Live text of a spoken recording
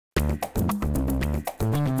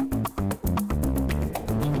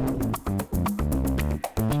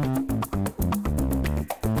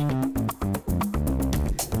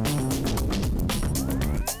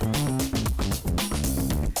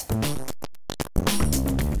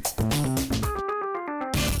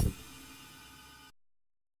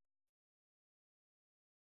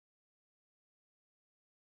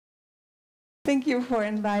Thank you for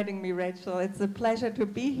inviting me, Rachel. It's a pleasure to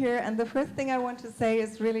be here. And the first thing I want to say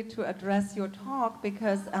is really to address your talk,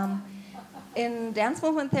 because in dance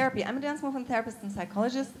movement therapy, I'm a dance movement therapist and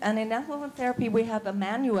psychologist, and in dance movement therapy we have a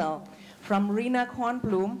manual from Rena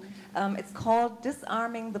Kornblum. It's called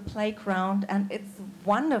Disarming the Playground, and it's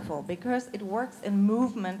wonderful because it works in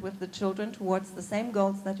movement with the children towards the same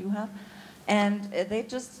goals that you have. And they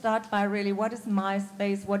just start by really, what is my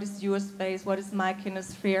space, what is your space, what is my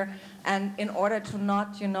kinesphere, and in order to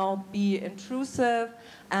not, be intrusive.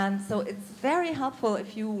 And so it's very helpful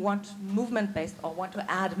if you want movement-based or want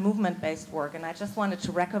to add movement-based work, and I just wanted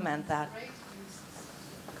to recommend that. Great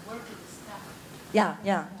to work with the staff.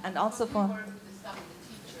 Yeah, and also for... work with the staff and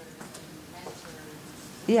the teacher and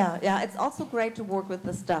the mentor. Yeah, it's also great to work with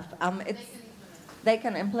the staff. They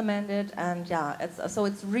can implement it, and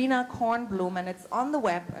it's Rena Kornblum, and it's on the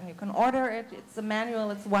web, and you can order it. It's a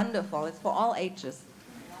manual. It's wonderful. It's for all ages.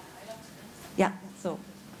 Yeah. So,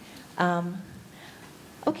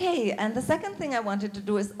 okay. And the second thing I wanted to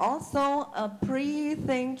do is also a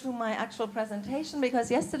pre-thing to my actual presentation,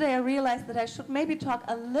 because yesterday I realized that I should maybe talk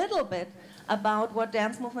a little bit about what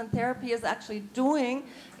dance movement therapy is actually doing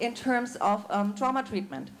in terms of trauma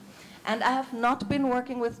treatment. And I have not been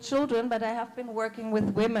working with children, but I have been working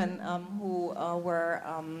with women who were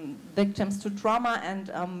victims to trauma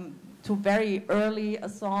and to very early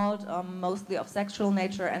assault, mostly of sexual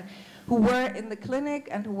nature, and who were in the clinic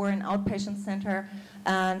and who were in outpatient center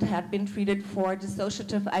and had been treated for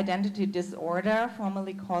dissociative identity disorder,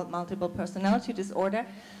 formerly called multiple personality disorder.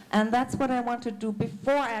 And that's what I want to do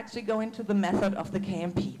before I actually go into the method of the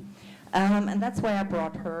KMP. And that's why I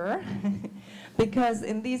brought her. Because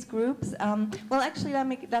in these groups, well, actually,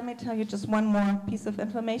 let me tell you just one more piece of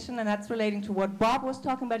information, and that's relating to what Bob was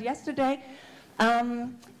talking about yesterday.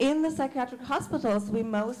 In the psychiatric hospitals, we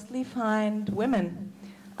mostly find women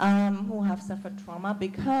who have suffered trauma,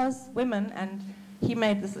 because women, and he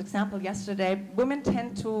made this example yesterday, women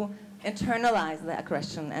tend to internalize the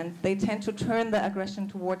aggression, and they tend to turn the aggression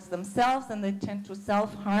towards themselves, and they tend to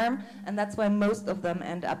self-harm, and that's why most of them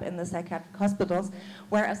end up in the psychiatric hospitals.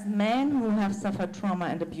 Whereas men who have suffered trauma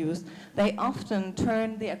and abuse, they often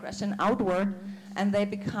turn the aggression outward, and they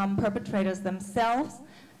become perpetrators themselves,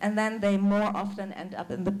 and then they more often end up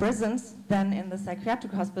in the prisons than in the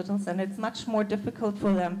psychiatric hospitals, and it's much more difficult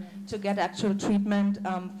for them to get actual treatment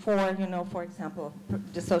for example,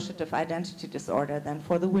 dissociative identity disorder than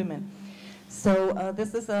for the women. So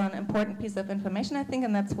this is an important piece of information, I think,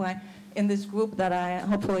 and that's why in this group that I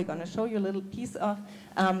hopefully going to show you a little piece of,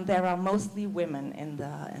 there are mostly women in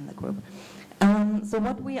the group. So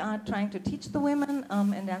what we are trying to teach the women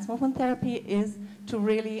in dance movement therapy is to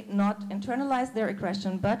really not internalize their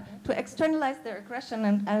aggression, but to externalize their aggression.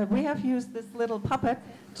 And we have used this little puppet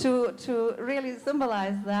to really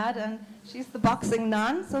symbolize that. And she's the boxing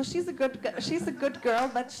nun, so she's a good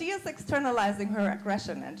girl, but she is externalizing her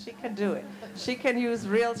aggression, and she can do it. She can use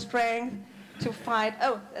real strength to fight.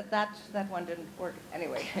 Oh, that one didn't work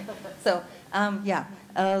anyway. So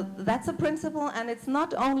that's a principle, and it's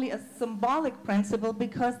not only a symbolic principle,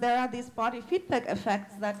 because there are these body feedback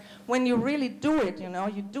effects that when you really do it,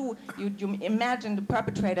 you imagine the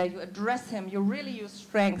perpetrator, you address him, you really use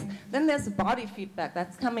strength, then there's body feedback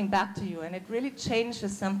that's coming back to you, and it really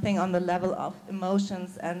changes something on the level of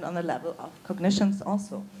emotions and on the level of cognitions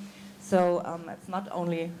also. So it's not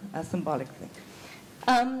only a symbolic thing.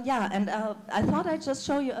 I thought I'd just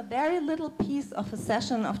show you a very little piece of a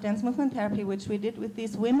session of dance movement therapy which we did with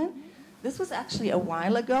these women. This was actually a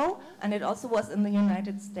while ago, and it also was in the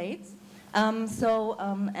United States. It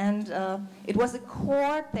was a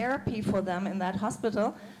core therapy for them in that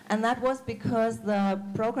hospital, and that was because the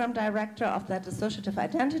program director of that dissociative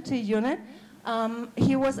identity unit,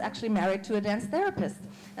 he was actually married to a dance therapist.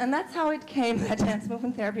 And that's how it came that dance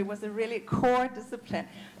movement therapy was a really core discipline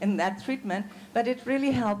in that treatment. But it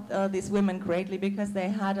really helped these women greatly, because they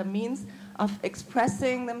had a means of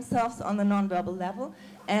expressing themselves on the nonverbal level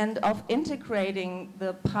and of integrating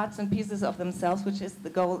the parts and pieces of themselves, which is the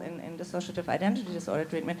goal in dissociative identity disorder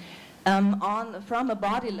treatment, from a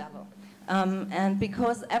body level. And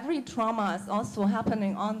because every trauma is also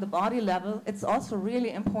happening on the body level, it's also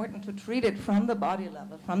really important to treat it from the body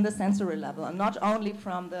level, from the sensory level, and not only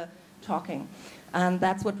from the talking. And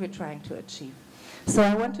that's what we're trying to achieve. So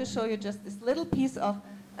I want to show you just this little piece of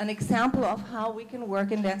an example of how we can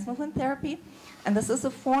work in dance movement therapy. And this is a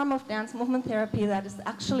form of dance movement therapy that is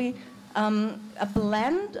actually a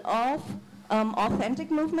blend of authentic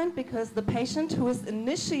movement, because the patient who is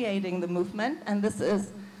initiating the movement, and this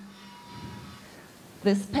is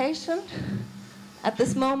this patient, at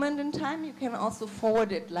this moment in time, you can also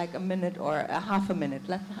forward it like a minute or a half a minute.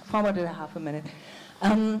 Let's forward it a half a minute.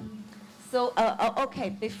 Okay,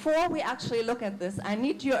 before we actually look at this, I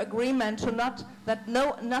need your agreement to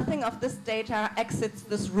nothing of this data exits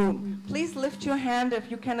this room. Please lift your hand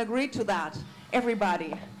if you can agree to that,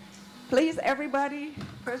 everybody. Please, everybody,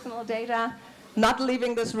 personal data, not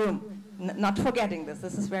leaving this room, not forgetting this.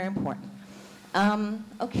 This is very important.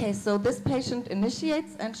 Okay, so this patient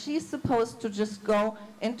initiates, and she's supposed to just go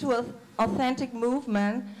into an authentic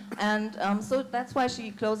movement, and so that's why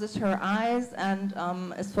she closes her eyes and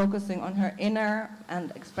is focusing on her inner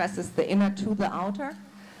and expresses the inner to the outer.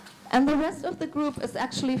 And the rest of the group is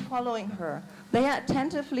actually following her. They are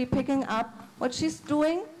attentively picking up what she's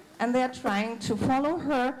doing, and they are trying to follow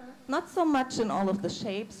her, not so much in all of the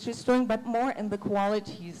shapes she's doing, but more in the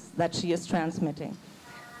qualities that she is transmitting.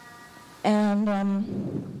 And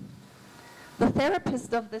the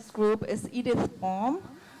therapist of this group is Edith Baum,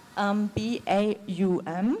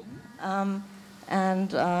 B-A-U-M.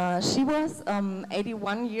 And she was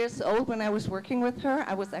 81 years old when I was working with her.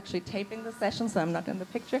 I was actually taping the session, so I'm not in the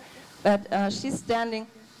picture. But she's standing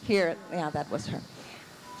here. Yeah, that was her.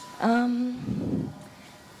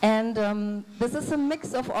 This is a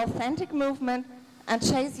mix of authentic movement and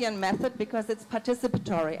Chasian method, because it's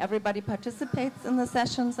participatory. Everybody participates in the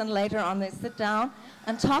sessions, and later on they sit down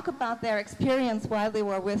and talk about their experience while they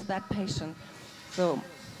were with that patient. So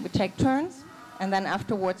we take turns, and then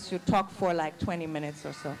afterwards you talk for like 20 minutes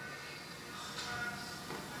or so.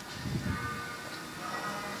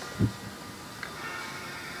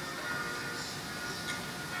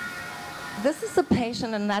 This is a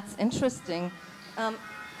patient, and that's interesting.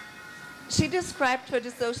 She described her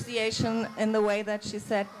dissociation in the way that she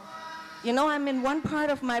said, you know, I'm in one part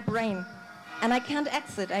of my brain, and I can't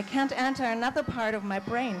exit. I can't enter another part of my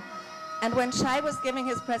brain. And when Shai was giving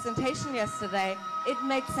his presentation yesterday, it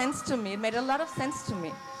made sense to me. It made a lot of sense to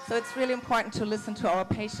me. So it's really important to listen to our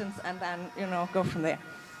patients and then, you know, go from there.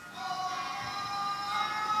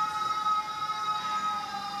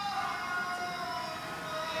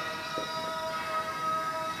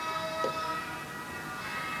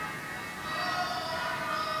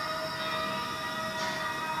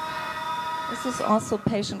 This is also a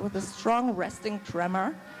patient with a strong resting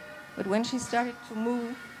tremor, but when she started to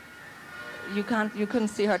move, you couldn't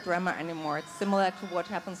see her tremor anymore. It's similar to what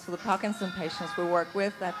happens to the Parkinson patients we work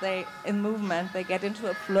with, that they, in movement, they get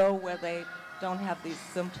into a flow where they don't have these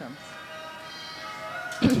symptoms.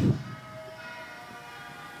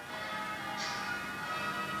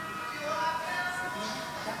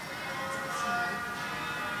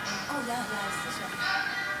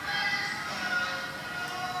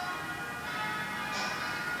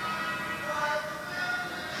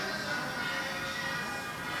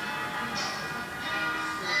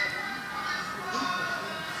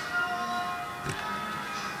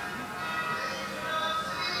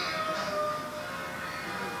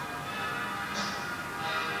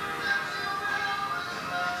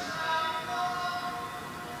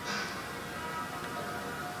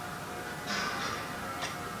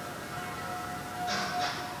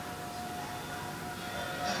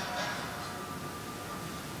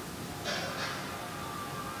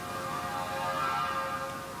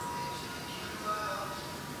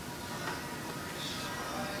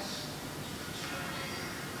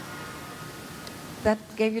 That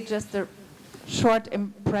gave you just a short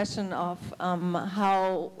impression of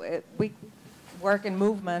how we work in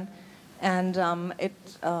movement, and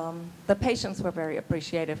the patients were very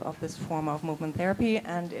appreciative of this form of movement therapy,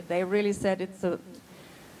 and they really said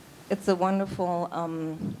it's a wonderful,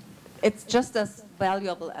 it's just as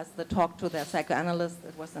valuable as the talk to their psychoanalyst.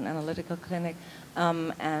 It was an analytical clinic,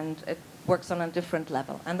 and it works on a different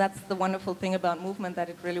level. And that's the wonderful thing about movement, that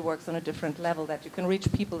it really works on a different level, that you can reach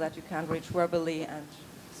people that you can't reach verbally, and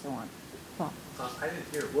so on. Well. I didn't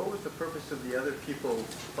hear. What was the purpose of the other people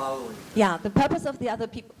following? Yeah, the purpose of the other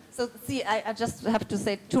people. So see, I just have to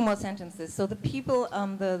say 2 more sentences. So the people,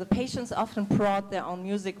 the patients often brought their own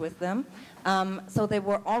music with them. So they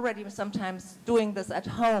were already sometimes doing this at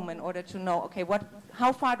home in order to know, okay,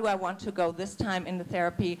 how far do I want to go this time in the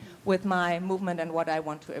therapy with my movement and what I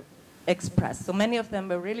want to express. So many of them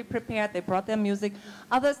were really prepared. They brought their music.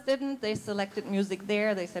 Others didn't. They selected music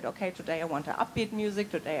there. They said, okay, today I want upbeat music.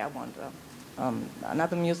 Today I want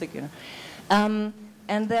another music, you know.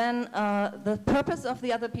 And then the purpose of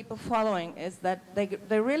the other people following is that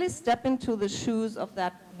they really step into the shoes of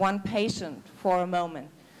that one patient for a moment.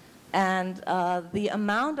 And the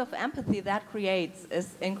amount of empathy that creates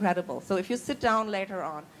is incredible. So if you sit down later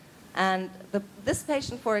on, and this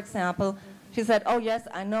patient, for example, she said, oh yes,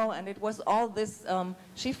 I know, and it was all this,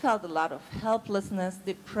 she felt a lot of helplessness,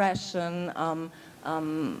 depression,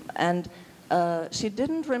 and she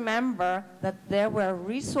didn't remember that there were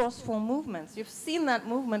resourceful movements. You've seen that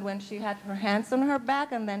movement when she had her hands on her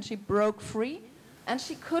back and then she broke free, and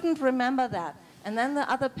she couldn't remember that. And then the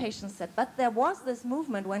other patient said, but there was this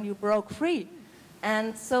movement when you broke free.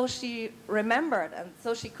 And so she remembered, and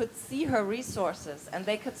so she could see her resources, and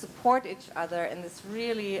they could support each other in this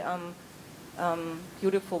really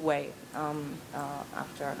beautiful way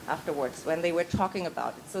afterwards when they were talking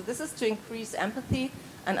about it. So this is to increase empathy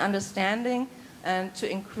and understanding, and to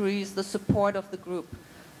increase the support of the group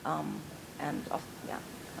and of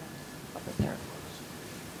the therapy.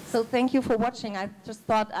 So thank you for watching. I just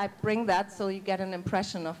thought I'd bring that so you get an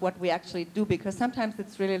impression of what we actually do, because sometimes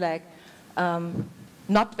it's really like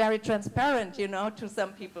not very transparent, you know, to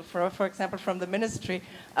some people, for example, from the ministry,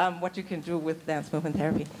 what you can do with dance movement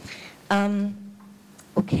therapy.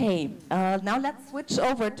 Okay, now let's switch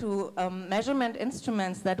over to measurement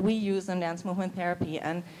instruments that we use in dance movement therapy.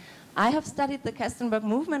 And I have studied the Kestenberg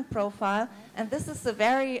movement profile, and this is a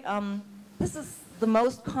very, this is the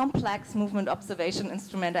most complex movement observation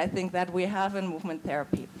instrument I think that we have in movement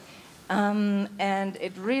therapy. And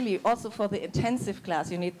it really, also for the intensive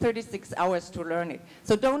class, you need 36 hours to learn it.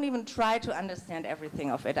 So don't even try to understand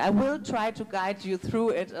everything of it. I will try to guide you through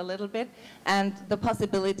it a little bit and the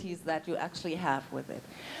possibilities that you actually have with it.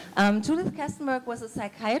 Judith Kestenberg was a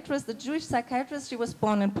psychiatrist, a Jewish psychiatrist. She was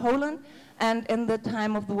born in Poland, and in the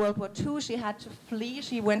time of the World War II, she had to flee.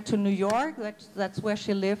 She went to New York. That's where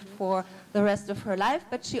she lived for the rest of her life.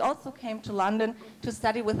 But she also came to London to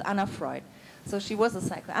study with Anna Freud. So she was a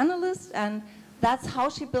psychoanalyst, and that's how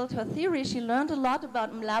she built her theory. She learned a lot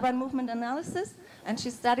about Laban movement analysis, and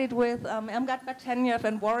she studied with Irmgard Barteniev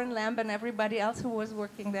and Warren Lamb and everybody else who was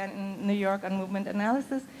working there in New York on movement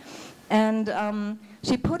analysis. And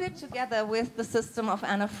she put it together with the system of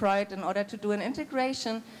Anna Freud in order to do an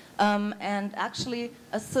integration and actually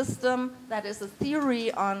a system that is a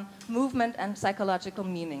theory on movement and psychological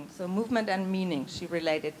meaning. So movement and meaning, she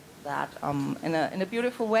related that in a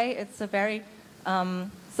beautiful way. It's a very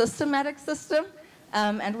systematic system,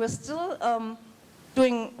 and we're still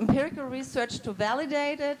doing empirical research to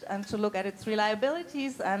validate it and to look at its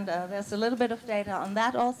reliabilities, and there's a little bit of data on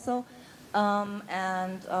that also.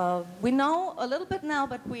 We know a little bit now,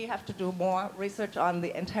 but we have to do more research on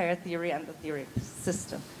the entire theory and the theory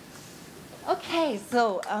system. Okay,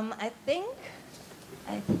 so I think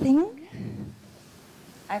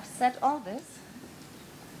I've said all this.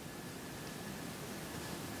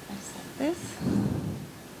 This.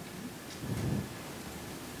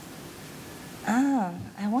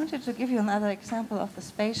 I wanted to give you another example of the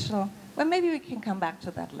spatial. Well, maybe we can come back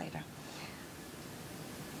to that later.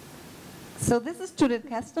 So this is Judith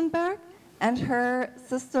Kestenberg, and her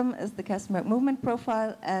system is the Kestenberg movement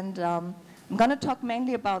profile. And I'm going to talk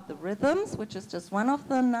mainly about the rhythms, which is just one of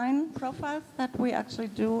the 9 profiles that we actually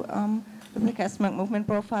do with the Kestenberg movement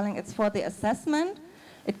profiling. It's for the assessment.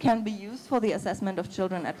 It can be used for the assessment of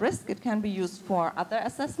children at risk. It can be used for other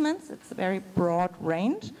assessments. It's a very broad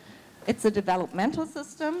range. It's a developmental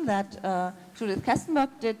system that Judith Kestenberg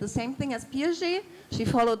did the same thing as Piaget. She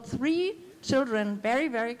followed 3 children very,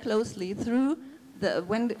 very closely through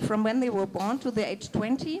from when they were born to the age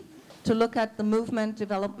 20 to look at the movement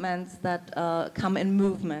developments that come in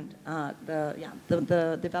movement,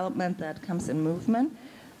 the development that comes in movement.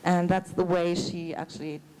 And that's the way she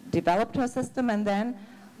actually developed her system. And then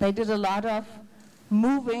they did a lot of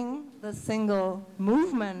moving the single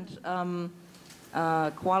movement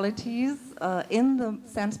qualities in the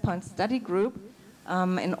sense point study group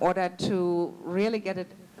in order to really get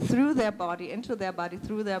it through their body, into their body,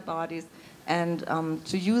 through their bodies, and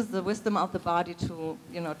to use the wisdom of the body to,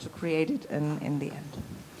 to create it in the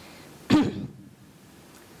end.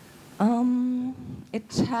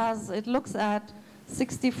 It looks at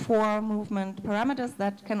 64 movement parameters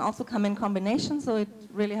that can also come in combination, so it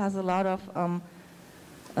really has a lot of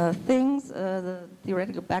things. The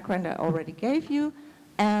theoretical background I already gave you,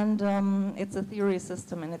 and it's a theory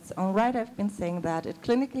system in its own right. I've been saying that. It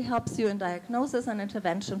clinically helps you in diagnosis and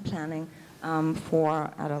intervention planning for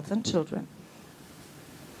adults and children.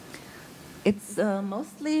 It's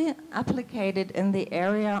mostly applicated in the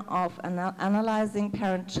area of analyzing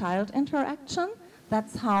parent-child interaction.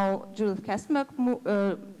 that's how Judith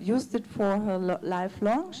Kestenberg used it for her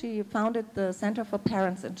lifelong. She founded the Center for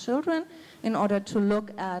Parents and Children in order to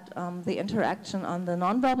look at the interaction on the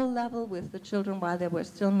nonverbal level with the children while they were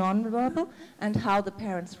still nonverbal and how the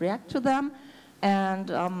parents react to them. And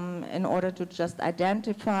in order to just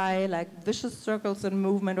identify like vicious circles in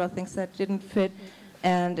movement or things that didn't fit,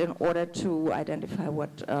 and in order to identify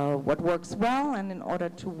what works well, and in order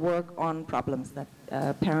to work on problems that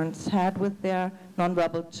parents had with their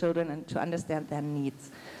nonverbal children and to understand their needs.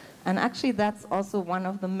 And actually that's also one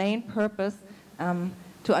of the main purpose,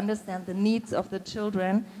 to understand the needs of the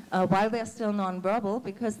children while they're still nonverbal,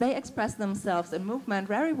 because they express themselves in movement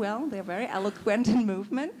very well. They're very eloquent in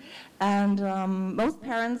movement. And most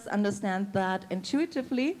parents understand that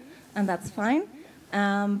intuitively, and that's fine.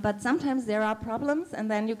 But sometimes there are problems, and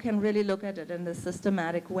then you can really look at it in a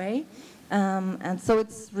systematic way. And so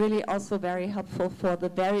it's really also very helpful for the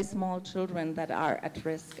very small children that are at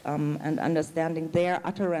risk, and understanding their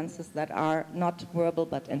utterances that are not verbal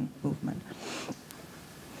but in movement.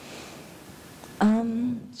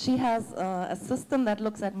 She has a system that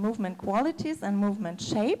looks at movement qualities and movement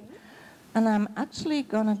shape. And I'm actually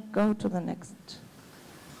going to go to the next.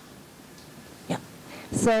 Yeah.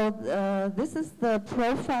 So this is the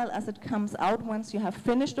profile as it comes out once you have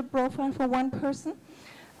finished a profile for one person.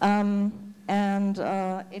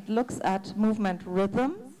 It looks at movement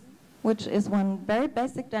rhythms, which is one very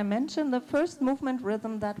basic dimension. The first movement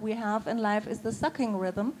rhythm that we have in life is the sucking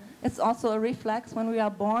rhythm. It's also a reflex. When we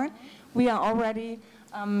are born, we are already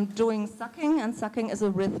doing sucking, and sucking is a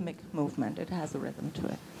rhythmic movement. It has a rhythm to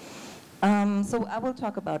it. So I will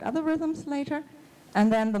talk about other rhythms later.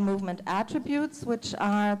 And then the movement attributes, which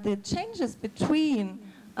are the changes between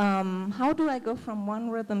how do I go from one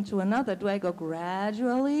rhythm to another? Do I go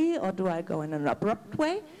gradually, or do I go in an abrupt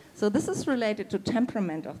way? So this is related to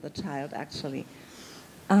temperament of the child, actually.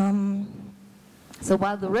 So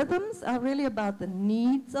while the rhythms are really about the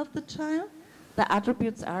needs of the child, the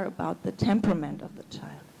attributes are about the temperament of the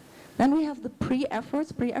child. Then we have the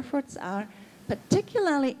pre-efforts. Pre-efforts are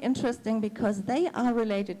particularly interesting because they are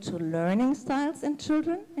related to learning styles in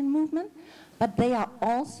children in movement, but they are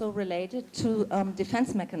also related to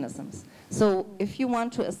defense mechanisms. So if you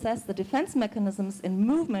want to assess the defense mechanisms in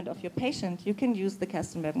movement of your patient, you can use the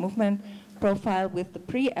Kestenberg movement profile with the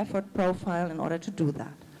pre-effort profile in order to do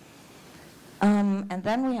that. And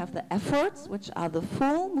then we have the efforts, which are the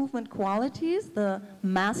full movement qualities, the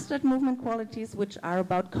mastered movement qualities, which are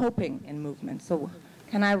about coping in movement. So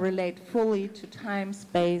can I relate fully to time,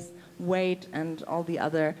 space, weight, and all the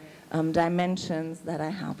other dimensions that I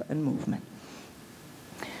have in movement?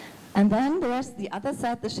 And then there's the other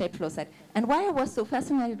side, the shape flow side. And why I was so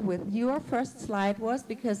fascinated with your first slide was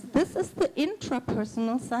because this is the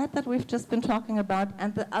intrapersonal side that we've just been talking about,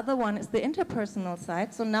 and the other one is the interpersonal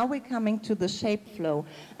side. So now we're coming to the shape flow.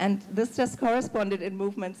 And this just corresponded in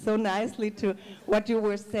movement so nicely to what you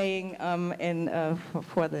were saying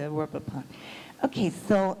for the verbal part. Okay,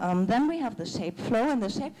 so then we have the shape flow, and the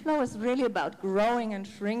shape flow is really about growing and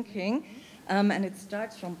shrinking. And it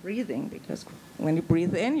starts from breathing, because when you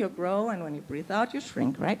breathe in, you grow, and when you breathe out, you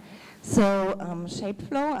shrink, right? So shape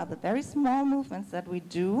flow are the very small movements that we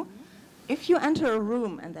do. If you enter a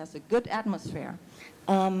room and there's a good atmosphere,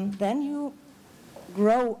 then you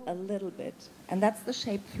grow a little bit, and that's the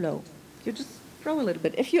shape flow. You just grow a little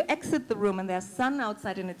bit. If you exit the room and there's sun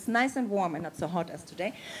outside and it's nice and warm and not so hot as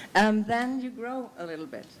today, then you grow a little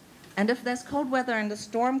bit. And if there's cold weather and a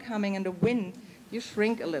storm coming and a wind, you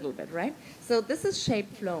shrink a little bit, right? So this is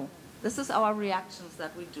shape flow. This is our reactions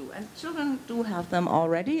that we do. And children do have them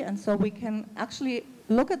already, and so we can actually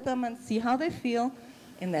look at them and see how they feel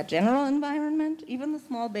in their general environment, even the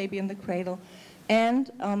small baby in the cradle,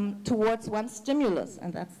 and towards one stimulus,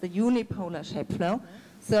 and that's the unipolar shape flow.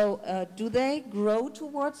 So do they grow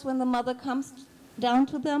towards when the mother comes down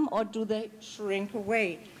to them, or do they shrink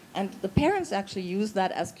away? And the parents actually use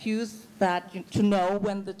that as cues to know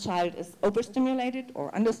when the child is overstimulated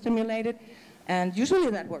or understimulated. And usually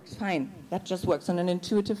that works fine. That just works on an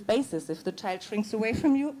intuitive basis. If the child shrinks away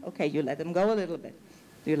from you, okay, you let them go a little bit.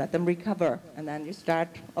 You let them recover, and then you start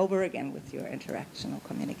over again with your interaction or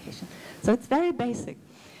communication. So it's very basic.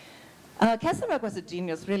 Kestenberg was a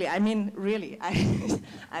genius, really. I mean, really.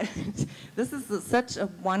 This is such a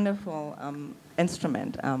wonderful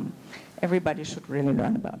instrument. Everybody should really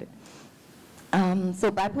learn about it.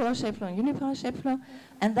 So bipolar shape flow and unipolar shape flow.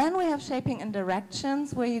 And then we have shaping in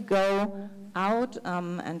directions, where you go out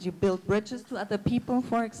and you build bridges to other people,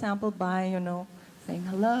 for example, by, saying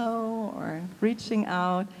hello or reaching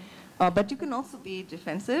out. But you can also be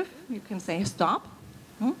defensive. You can say stop.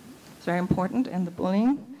 It's very important in the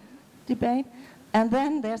bullying debate. And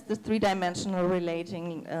then there's the three-dimensional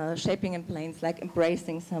relating, shaping in planes, like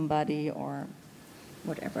embracing somebody or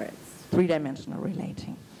whatever. It's three-dimensional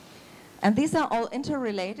relating. And these are all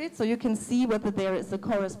interrelated, so you can see whether there is a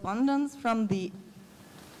correspondence from the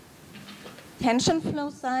tension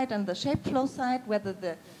flow side and the shape flow side, whether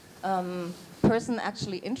the person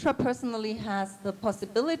actually intrapersonally has the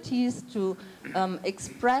possibilities to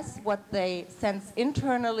express what they sense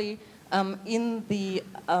internally in the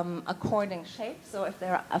according shape. So if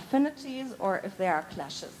there are affinities or if there are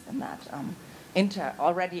clashes in that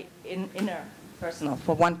already inner personal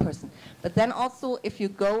for one person. But then also if you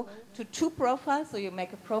go to two profiles, so you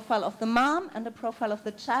make a profile of the mom and a profile of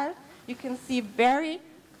the child, you can see very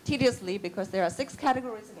tediously, because there are 6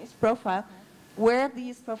 categories in each profile, where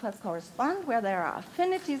these profiles correspond, where there are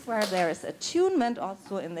affinities, where there is attunement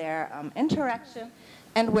also in their interaction,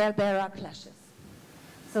 and where there are clashes.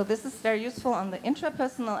 So this is very useful on the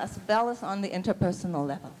intrapersonal as well as on the interpersonal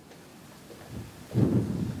level.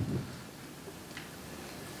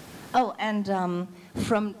 Oh, and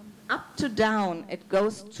from up to down, it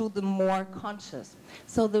goes to the more conscious.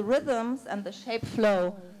 So the rhythms and the shape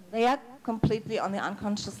flow, they are completely on the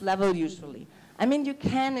unconscious level usually. I mean, you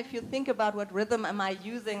can, if you think about what rhythm am I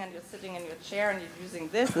using, and you're sitting in your chair and you're using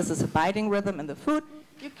this is a biting rhythm in the food,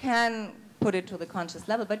 you can put it to the conscious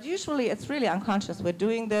level, but usually it's really unconscious. We're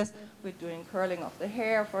doing this, we're doing curling of the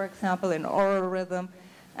hair, for example, in oral rhythm,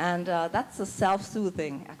 and that's a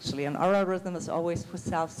self-soothing, actually. An oral rhythm is always for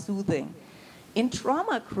self-soothing. In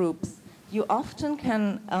trauma groups, you often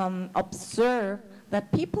can observe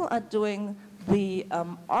that people are doing the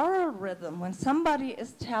oral rhythm when somebody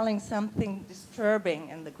is telling something disturbing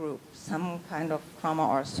in the group, some kind of trauma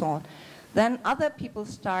or assault, then other people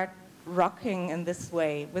start rocking in this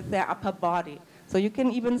way with their upper body. So you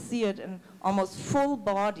can even see it in almost full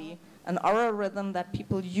body, an oral rhythm that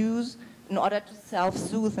people use in order to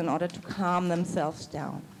self-soothe, in order to calm themselves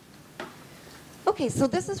down. Okay, so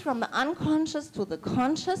this is from the unconscious to the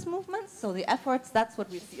conscious movements. So the efforts, that's what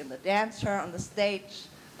we see in the dancer on the stage.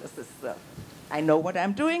 This is the, I know what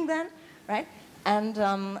I'm doing then, right? And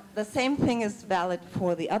the same thing is valid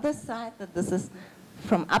for the other side, that this is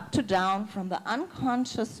from up to down, from the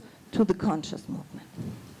unconscious to the conscious movement.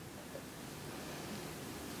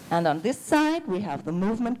 And on this side, we have the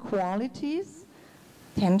movement qualities,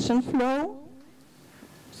 tension flow,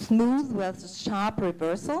 smooth versus sharp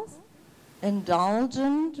reversals,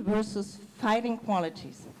 indulgent versus fighting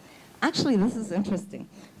qualities. Actually, this is interesting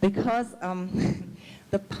because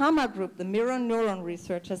the PAMA group, the mirror neuron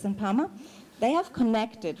researchers in PAMA, they have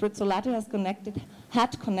connected, Rizzolatti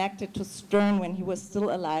had connected to Stern when he was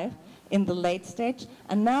still alive in the late stage,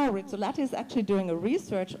 and now Rizzolatti is actually doing a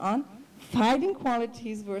research on fighting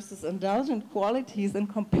qualities versus indulgent qualities and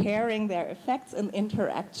comparing their effects and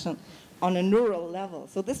interaction on a neural level.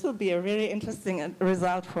 So this will be a really interesting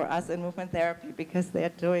result for us in movement therapy because they're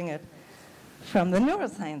doing it from the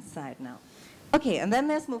neuroscience side now. Okay, and then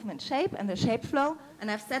there's movement shape and the shape flow,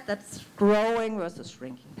 and I've said that's growing versus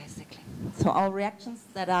shrinking, basically. So all reactions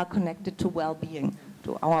that are connected to well-being,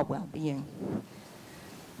 to our well-being.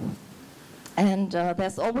 And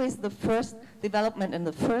there's always the first development in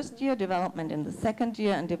the first year, development in the second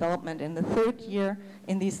year, and development in the third year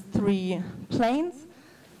in these 3 planes.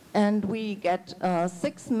 And we get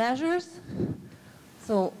 6 measures.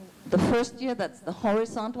 So the first year, that's the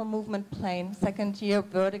horizontal movement plane. Second year,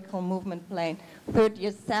 vertical movement plane. Third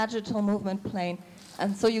year, sagittal movement plane.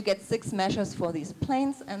 And so you get 6 measures for these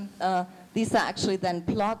planes. And these are actually then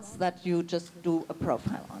plots that you just do a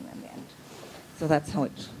profile on in the end. So that's how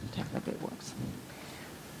it technically works.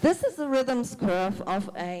 This is the rhythms curve of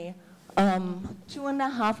a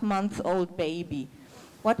 2.5-month-old baby.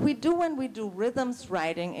 What we do when we do rhythms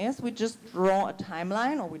writing is we just draw a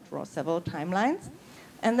timeline, or we draw several timelines,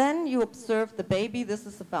 and then you observe the baby. This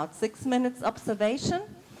is about 6 minutes observation.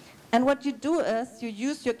 And what you do is you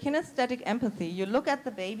use your kinesthetic empathy. You look at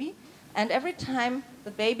the baby, and every time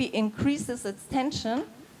the baby increases its tension,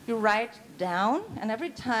 you write down, and every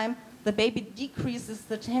time the baby decreases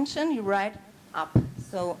the tension, you write up.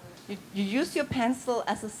 So you use your pencil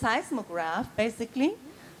as a seismograph, basically,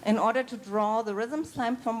 in order to draw the rhythm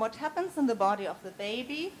slime from what happens in the body of the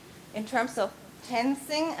baby in terms of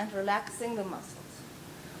tensing and relaxing the muscles.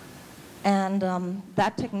 And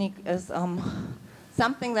that technique is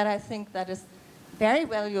something that I think that is very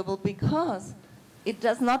valuable because it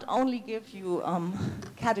does not only give you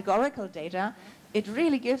categorical data, it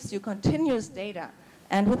really gives you continuous data.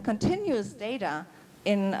 And with continuous data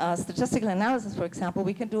in statistical analysis, for example,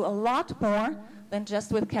 we can do a lot more than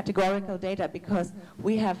just with categorical data because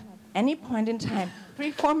we have any point in time.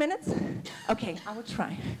 3-4 minutes? Okay, I will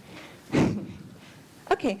try.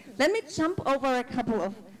 Okay, let me jump over a couple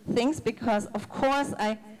of things because, of course,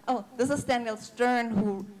 this is Daniel Stern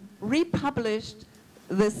who republished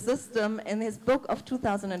this system in his book of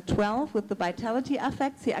 2012 with the vitality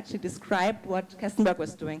effects. He actually described what Kestenberg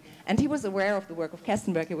was doing. And he was aware of the work of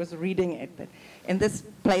Kestenberg. He was reading it. But in this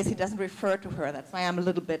place, he doesn't refer to her. That's why I'm a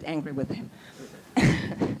little bit angry with him.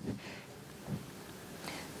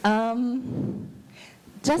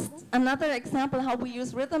 Just another example how we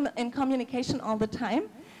use rhythm in communication all the time.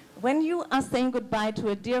 When you are saying goodbye to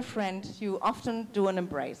a dear friend, you often do an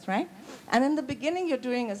embrace, right? And in the beginning, you're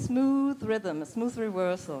doing a smooth rhythm, a smooth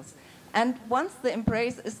reversals. And once the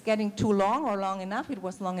embrace is getting too long or long enough, it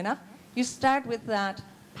was long enough, you start with that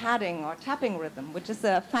padding or tapping rhythm, which is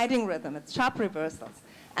a fighting rhythm. It's sharp reversals.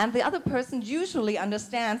 And the other person usually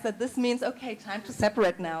understands that this means, okay, time to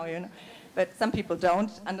separate now, you know. But some people don't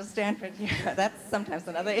understand, but yeah, that's sometimes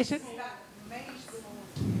another issue.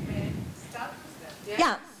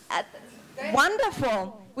 Yeah.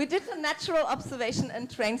 Wonderful. We did a natural observation in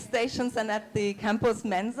train stations and at the campus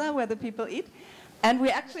Mensa where the people eat. And we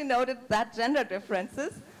actually noted that gender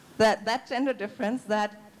differences, that gender difference,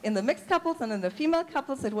 that in the mixed couples and in the female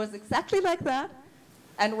couples, it was exactly like that.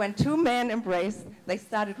 And when two men embraced, they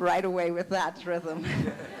started right away with that rhythm.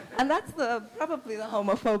 And that's probably the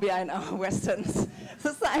homophobia in our Western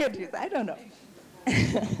societies. I don't know.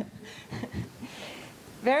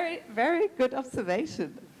 Very, very good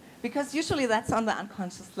observation. Because usually that's on the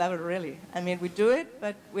unconscious level, really. I mean, we do it,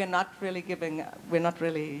 but we're not really,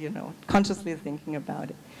 consciously thinking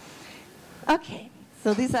about it. Okay,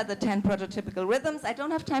 so these are the 10 prototypical rhythms. I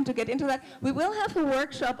don't have time to get into that. We will have a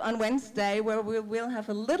workshop on Wednesday where we will have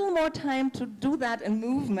a little more time to do that in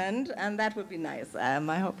movement, and that would be nice.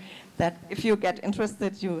 I hope that if you get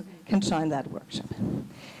interested, you can join that workshop.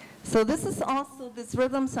 So these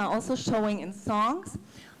rhythms are also showing in songs.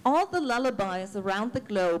 All the lullabies around the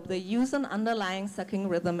globe, they use an underlying sucking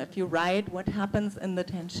rhythm if you write what happens in the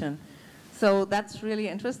tension. So that's really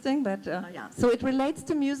interesting, but yeah. So it relates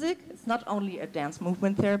to music. It's not only a dance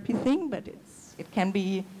movement therapy thing, but there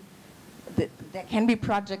can be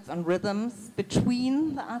projects on rhythms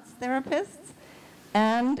between the arts therapists.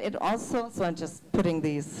 And it also, so I'm just putting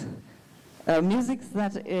these musics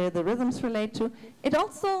that the rhythms relate to.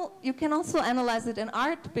 You can also analyze it in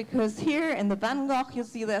art, because here in the Van Gogh, you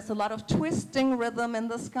see there's a lot of twisting rhythm in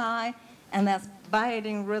the sky, and there's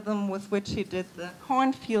biting rhythm with which he did the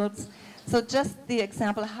cornfields. So just the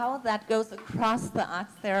example how that goes across the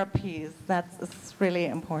arts therapies, that's really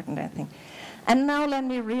important, I think. And now let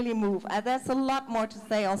me really move. There's a lot more to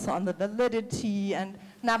say also on the validity, and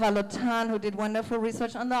Navalotan, who did wonderful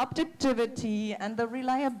research on the objectivity and the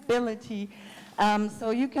reliability.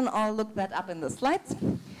 So you can all look that up in the slides.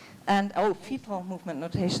 And, fetal movement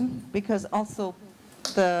notation, because also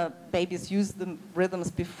the babies use the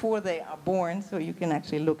rhythms before they are born, so you can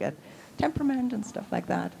actually look at temperament and stuff like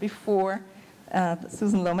that before.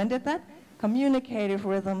 Susan Lohman did that. Communicative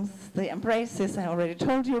rhythms, the embraces I already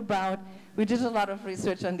told you about. We did a lot of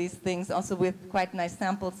research on these things, also with quite nice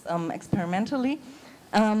samples experimentally.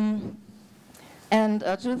 Judith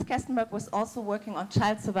Kestenberg was also working on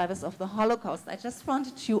child survivors of the Holocaust. I just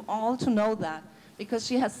wanted you all to know that, because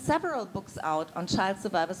she has several books out on child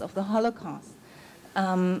survivors of the Holocaust.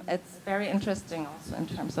 It's very interesting also in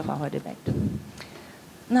terms of our debate.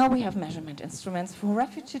 Now we have measurement instruments for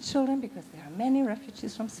refugee children, because there are many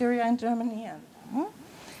refugees from Syria and Germany.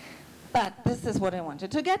 But this is what I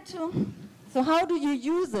wanted to get to. So how do you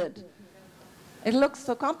use it? It looks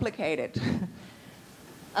so complicated.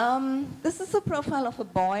 This is a profile of a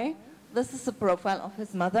boy. This is a profile of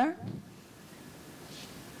his mother.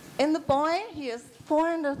 In the boy, he is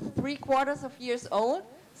 4¾ years old.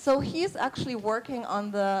 So he is actually working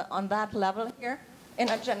on that level here in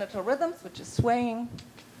our genital rhythms, which is swaying.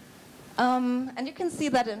 And you can see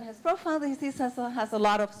that in his profile, he has a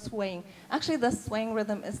lot of swaying. Actually, the swaying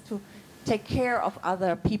rhythm is to take care of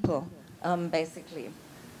other people, basically.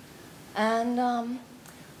 And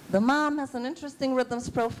the mom has an interesting rhythms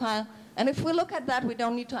profile. And if we look at that, we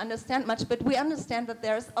don't need to understand much, but we understand that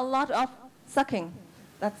there's a lot of sucking.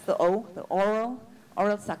 That's the O, the oral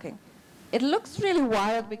sucking. It looks really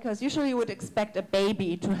wild, because usually you would expect a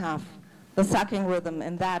baby to have the sucking rhythm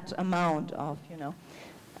in that amount of,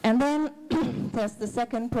 And then there's the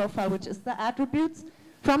second profile, which is the attributes.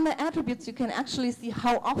 From the attributes, you can actually see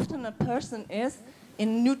how often a person is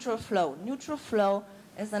in neutral flow. Neutral flow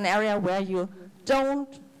is an area where you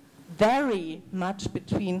don't vary much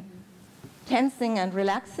between tensing and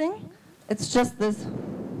relaxing. It's just this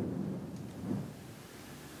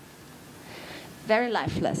very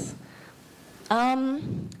lifeless.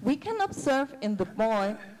 We can observe in the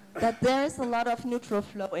boy that there is a lot of neutral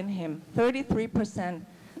flow in him, 33%.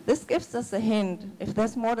 This gives us a hint. If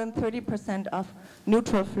there's more than 30% of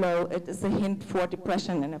neutral flow, it is a hint for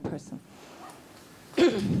depression in a person.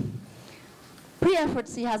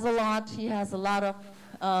 Pre-efforts, he has a lot. He has a lot of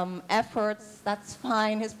efforts. That's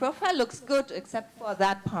fine. His profile looks good, except for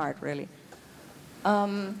that part, really.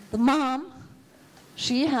 The mom,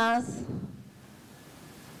 she has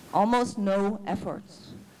almost no efforts.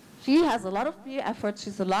 She has a lot of pre-efforts.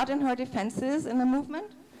 She's a lot in her defenses in the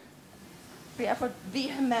movement. Pre-effort,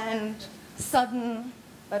 vehement, sudden,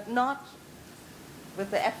 but not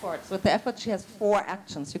with the efforts. With the efforts, she has 4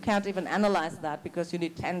 actions. You can't even analyze that because you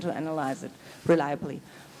need 10 to analyze it reliably.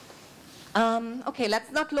 Okay,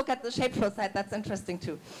 let's not look at the shape flow side. That's interesting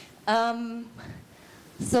too.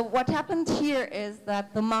 So what happened here is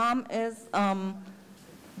that the mom is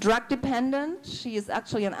drug dependent. She is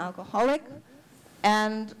actually an alcoholic.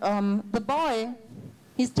 And the boy,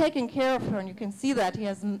 he's taking care of her, and you can see that. He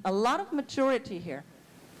has a lot of maturity here.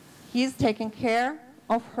 He's taking care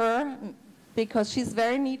of her because she's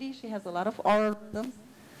very needy. She has a lot of oral rhythms.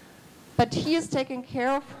 But he is taking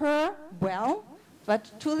care of her well,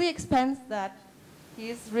 but to the expense that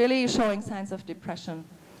he's really showing signs of depression.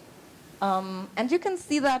 And you can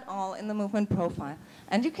see that all in the movement profile.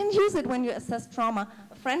 And you can use it when you assess trauma.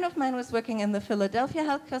 A friend of mine was working in the Philadelphia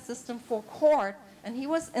healthcare system for court, and he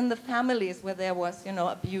was in the families where there was, you know,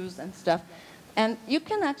 abuse and stuff. And you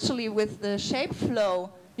can actually, with the shape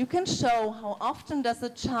flow, you can show how often does a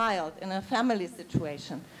child in a family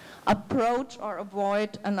situation approach or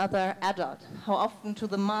avoid another adult. How often to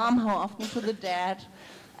the mom, how often to the dad.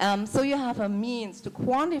 So you have a means to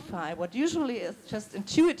quantify what usually is just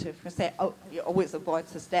intuitive. You say, oh, he always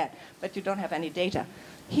avoids his dad, but you don't have any data.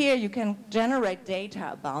 Here you can generate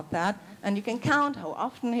data about that, and you can count how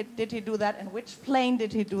often did he do that and which plane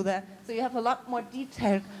did he do that. So you have a lot more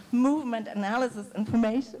detailed movement analysis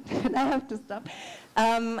information. And I have to stop.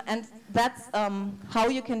 And that's how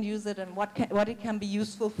you can use it and what it can be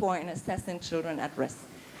useful for in assessing children at risk.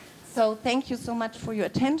 So thank you so much for your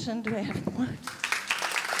attention. Do I have more?